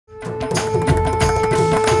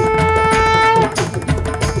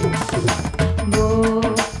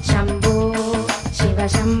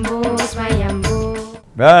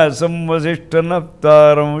వ్యాసం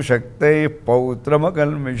వసిష్ఠనప్తారం శక్తై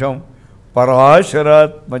పౌత్రమకల్మిషం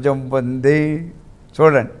పరాశరాత్మజం వందే.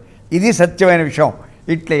 చూడండి, ఇది సత్యమైన విషయం.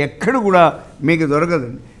 ఇట్లా ఎక్కడ కూడా మీకు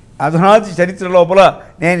దొరకదండి. అధునాతి చరిత్ర లోపల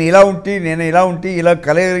నేను ఇలా ఉంటే ఇలా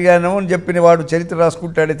కలగలిగాను అని చెప్పిన వాడు చరిత్ర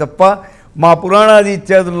రాసుకుంటాడే తప్ప మా పురాణాది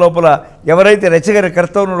ఇత్యాదుల లోపల ఎవరైతే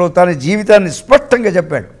రచకర్త ఉన్నాడో తన జీవితాన్ని స్పష్టంగా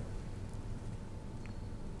చెప్పాడు.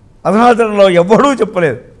 అధునాతనంలో ఎవ్వడూ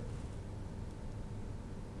చెప్పలేదు.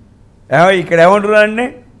 ఇక్కడ ఏమంటున్నాడండి?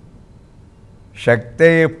 శక్తే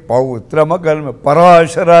పౌత్రమకల్మి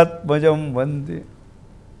పరాశరాత్మజం వందే.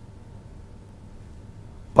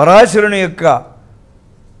 పరాశరుని యొక్క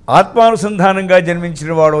ఆత్మానుసంధానంగా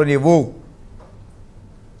జన్మించిన వాడు నీవు,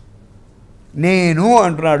 నేను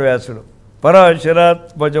అంటున్నాడు వ్యాసుడు.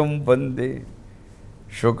 పరాశరాత్మజం వందే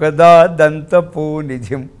శుకదా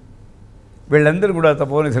దంతపోనిధిం. వీళ్ళందరూ కూడా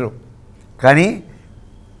తపోనిధులు. కానీ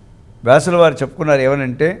వ్యాసుల వారు చెప్పుకున్నారు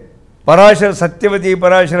ఏమనంటే, పరాశర సత్యవతి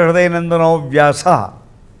పరాశర హృదయనందనో వ్యాస.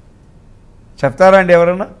 చెప్తారా అండి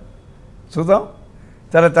ఎవరన్నా? చూద్దాం.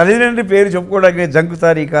 తన తల్లిదండ్రి పేరు చెప్పుకోవడానికి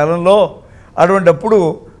జంకుతారు ఈ కాలంలో. అటువంటిప్పుడు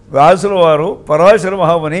వ్యాసుల వారు పరాశర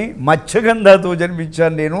మహాముని మత్స్యగంధతో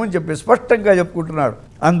జన్మించాను నేను అని చెప్పి స్పష్టంగా చెప్పుకుంటున్నాడు.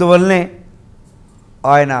 అందువల్లనే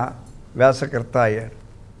ఆయన వ్యాసకర్త అయ్యాడు.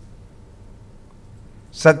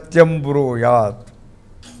 సత్యం బ్రూయాత్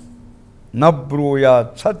న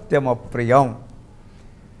బ్రూయాత్ సత్యమప్రియం.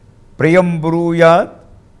 ప్రియం బ్రూయాత్,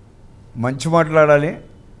 మంచి మాట్లాడాలి,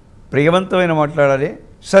 ప్రియవంతమైన మాట్లాడాలి.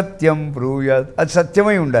 సత్యం బ్రూయాత్, అది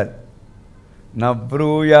సత్యమై ఉండాలి. న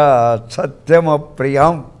బ్రూయాత్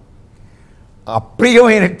సత్యమప్రియం,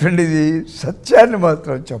 అప్రియమైనటువంటిది సత్యాన్ని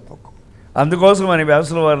మాత్రం చెప్పకు. అందుకోసం అని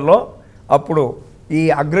వ్యాసుల వారిలో అప్పుడు ఈ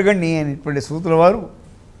అగ్రగణ్య అయినటువంటి సూతుల వారు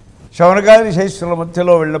శౌనకాది శైశ్వరుల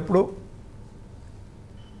మధ్యలో వెళ్ళినప్పుడు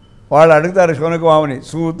వాళ్ళు అడుగుతారు శౌనక మాముని,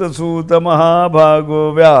 సూత సూత మహాభాగో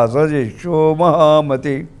వ్యాసశిష్యో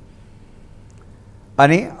మహామతి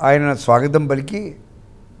అని ఆయన స్వాగతం పలికి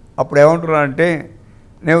అప్పుడు ఏమంటున్నారంటే,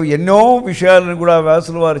 నేను ఎన్నో విషయాలను కూడా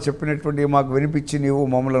వ్యాసుల వారు చెప్పినటువంటి మాకు వినిపించి నీవు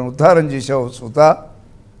మమ్మల్ని ఉద్ధారం చేశావు సూత,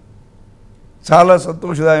 చాలా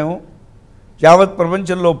సంతోషదాయం. యావత్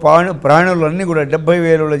ప్రపంచంలో ప్రాణులన్నీ కూడా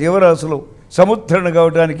 70,000 జీవరాశులు సముద్ధరణ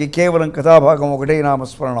కావడానికి కేవలం కథాభాగం ఒకటే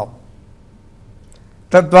నామస్మరణం.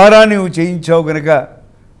 తద్వారా నీవు చేయించావు కనుక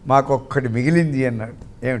మాకొక్కటి మిగిలింది అన్నాడు.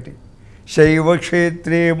 ఏమిటి?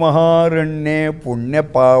 శైవక్షేత్రే మహారణ్యే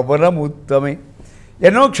పుణ్యపావనముత్తమే.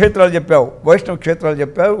 ఎన్నో క్షేత్రాలు చెప్పావు, వైష్ణవ క్షేత్రాలు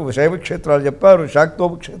చెప్పావు, శైవ క్షేత్రాలు చెప్పారు,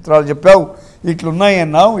 శాక్తోప క్షేత్రాలు చెప్పావు, ఇట్లున్నాయి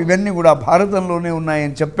అన్నావు. ఇవన్నీ కూడా భారతంలోనే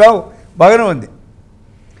ఉన్నాయని చెప్పావు. బాగానే ఉంది.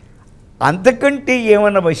 అంతకంటే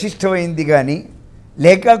ఏమన్నా వశిష్టమైంది కానీ,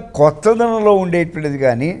 లేక కొత్తదనంలో ఉండేటువంటిది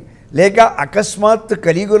కానీ, లేక అకస్మాత్తు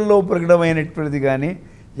కలియుగంలో ప్రకటమైనటువంటిది కానీ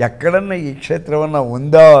ఎక్కడన్నా ఈ క్షేత్రం అన్నా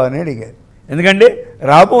ఉందా అని అడిగారు. ఎందుకంటే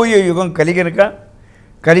రాబోయే యుగం కలిగనక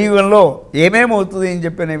కలియుగంలో ఏమేమవుతుంది అని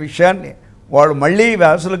చెప్పిన విషయాన్ని వాడు మళ్ళీ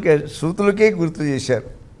వ్యాసులకే సూతులకే గుర్తు చేశారు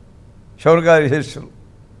శౌనకాది శిష్యులు.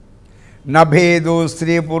 నభేదో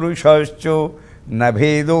స్త్రీ పురుషాశ్చో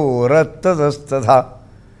నభేదో రత్తతస్తథా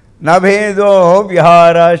నభేదో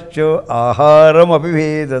విహారాశ్చో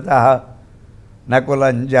ఆహారమభిభేదతః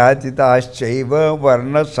నకులం జాతితాశ్చైవ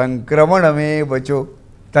వర్ణ సంక్రమణమేవచో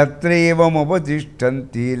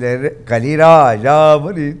తత్రైవముపతిష్టంతి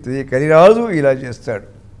కలిరాజావరితే. కలిరాజు ఇలా చేస్తాడు.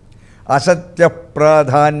 అసత్య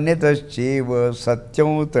ప్రాధాన్యతశ్చైవ సత్యం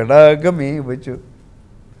తడాగమేవచు.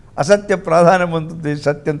 అసత్య ప్రాధాన్యం పొందుతుంది,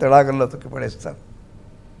 సత్యం తడాగంలో తొక్కిపడేస్తారు.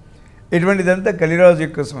 ఇటువంటిదంతా కలిరాజు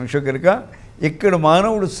యొక్క సంశయం కనుక ఇక్కడ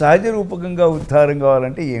మానవుడు సహజ రూపకంగా ఉద్ధారం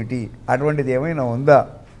కావాలంటే ఏమిటి? అటువంటిది ఏమైనా ఉందా?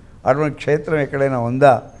 అటువంటి క్షేత్రం ఎక్కడైనా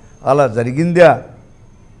ఉందా? అలా జరిగిందా?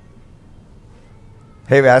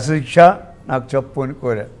 హే వ్యాసశిక్ష నాకు చెప్పు అని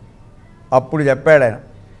కోరాడు. అప్పుడు చెప్పాడు ఆయన,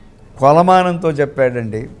 కొలమానంతో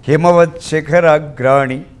చెప్పాడండి. హిమవత్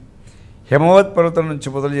శిఖరాగ్రాణి, హిమవత్ పర్వతం నుంచి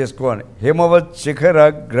మొదలు చేసుకోవాలి. హిమవత్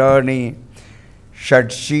శిఖరాగ్రాణి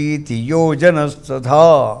షడ్శీతి యోజనస్తథా.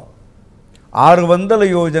 600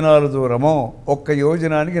 యోజనాల దూరము. ఒక్క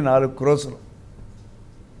యోజనానికి 4 క్రోసులు.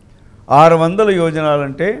 600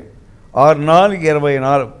 యోజనాలంటే 6 4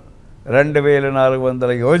 24,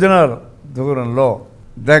 2400 యోజనాలు దూరంలో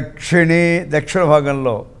దక్షిణ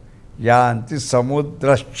భాగంలో యాంతి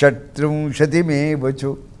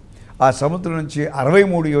సముద్రశత్రుంశతిమేవచు. ఆ సముద్రం నుంచి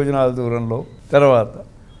 63 యోజనాల దూరంలో. తర్వాత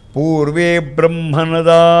పూర్వే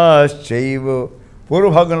బ్రహ్మనదాశ్చైవ,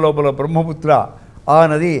 పూర్వభాగం లోపల బ్రహ్మపుత్ర, ఆ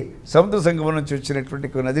నది సముద్ర సంగమం నుంచి వచ్చినటువంటి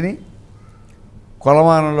నదిని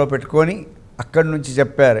కొలమానంలో పెట్టుకొని అక్కడి నుంచి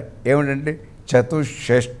చెప్పారు. ఏమిటంటే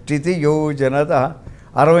చతుషష్ఠితి యోజనత,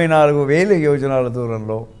 64,000 యోజనాల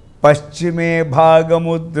దూరంలో. పశ్చిమే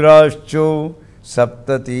భాగముద్రాశ్చో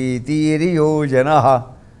సప్తతీతీరి యోజన,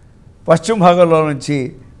 పశ్చిమ భాగంలో నుంచి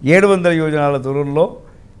 700 యోజనాల దూరంలో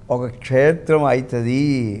ఒక క్షేత్రం అవుతుంది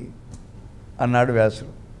అన్నాడు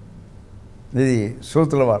వ్యాసుడు. ఇది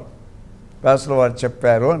సూతుల వారు, వ్యాసుల వారు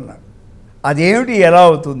చెప్పారు అన్నాడు. అదేమిటి, ఎలా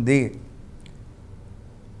అవుతుంది,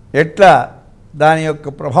 ఎట్లా, దాని యొక్క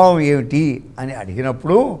ప్రభావం ఏమిటి అని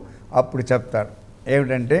అడిగినప్పుడు అప్పుడు చెప్తాడు.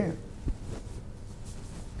 ఏమిటంటే,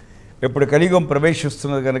 ఇప్పుడు కలియుగం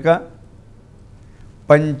ప్రవేశిస్తున్నది కనుక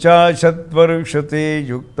 50 వర్షతే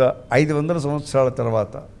యుక్త 500 సంవత్సరాల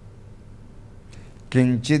తర్వాత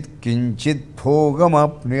కించిత్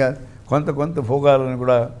భోగమాప్నుయ, కొంత భోగాలను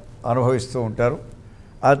కూడా అనుభవిస్తూ ఉంటారు.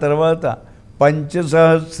 ఆ తర్వాత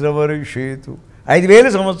 5,000 వర్షేతు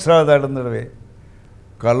 5,000 సంవత్సరాలు దాటిందవే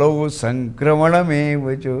కలవు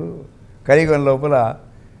సంక్రమణమేవచ్చు, కలియుగం లోపల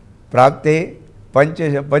ప్రాప్తే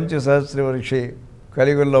 5,000 వర్షే,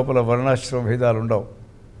 కలియుగం లోపల వర్ణాశ్రమ భేదాలు ఉండవు.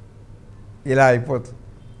 ఇలా అయిపోతుంది.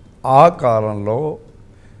 ఆ కాలంలో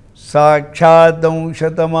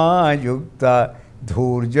సాక్షాదంశతమాయుక్త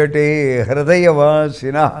ధూర్జటే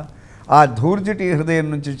హృదయవాసిన, ఆ ధూర్జటి హృదయం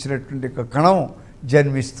నుంచి వచ్చినటువంటి ఒక కణం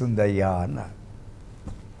జన్మిస్తుందయ్యా అన్న.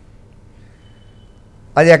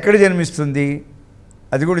 అది ఎక్కడ జన్మిస్తుంది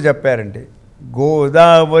అది కూడా చెప్పారంటే,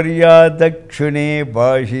 గోదావర్యా దక్షిణే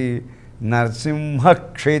బాహి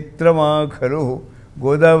నరసింహక్షేత్రమాఖరు,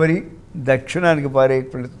 గోదావరి దక్షిణానికి పారే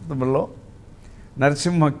ప్రాంతంలో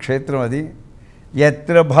నరసింహక్షేత్రం అది.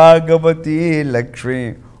 ఎత్ర భాగవతి లక్ష్మి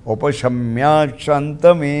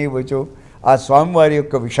ఉపశమ్యాశాంతమేవచో, ఆ స్వామివారి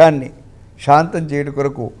యొక్క విషాన్ని శాంతం చేయడం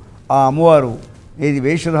కొరకు ఆ అమ్మవారు ఇది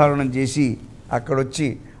వేషధారణం చేసి అక్కడొచ్చి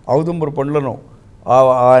ఔదుంబర పండ్లను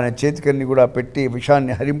ఆయన చేతికన్ని కూడా పెట్టి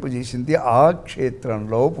విషాన్ని హరింపజేసింది. ఆ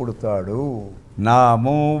క్షేత్రంలో పుడతాడు.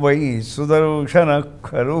 నామో వై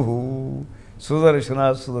సుదర్శనఖరు, సుదర్శన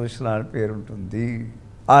అని పేరుంటుంది.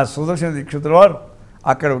 ఆ సుదర్శన దీక్షితుల వారు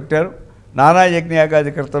అక్కడ పుట్టారు. నానా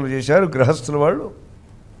యజ్ఞయాగాదికర్తలు చేశారు గృహస్థుల వాళ్ళు.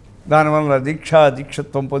 దానివల్ల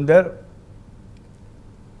దీక్షత్వం పొందారు.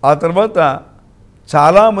 ఆ తర్వాత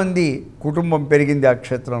చాలామంది కుటుంబం పెరిగింది ఆ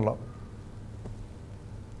క్షేత్రంలో.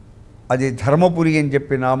 అది ధర్మపురి అని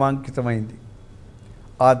చెప్పి నామాంకితమైంది.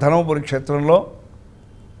 ఆ ధర్మపురి క్షేత్రంలో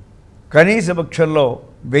కనీస పక్షంలో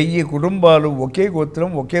 1000 కుటుంబాలు, ఒకే గోత్రం,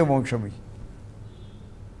 ఒకే వంశం,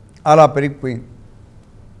 అలా పెరిగిపోయింది.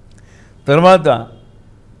 తర్వాత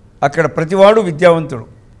అక్కడ ప్రతివాడు విద్యావంతుడు.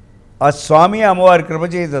 ఆ స్వామి అమ్మవారి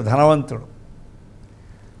కృపచేత ధనవంతుడు.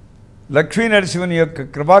 లక్ష్మీ నరసింహుని యొక్క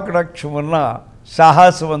కృపాకటాక్షం వలన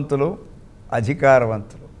సాహసవంతులు,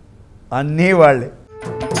 అధికారవంతులు, అన్నీ వాళ్ళే.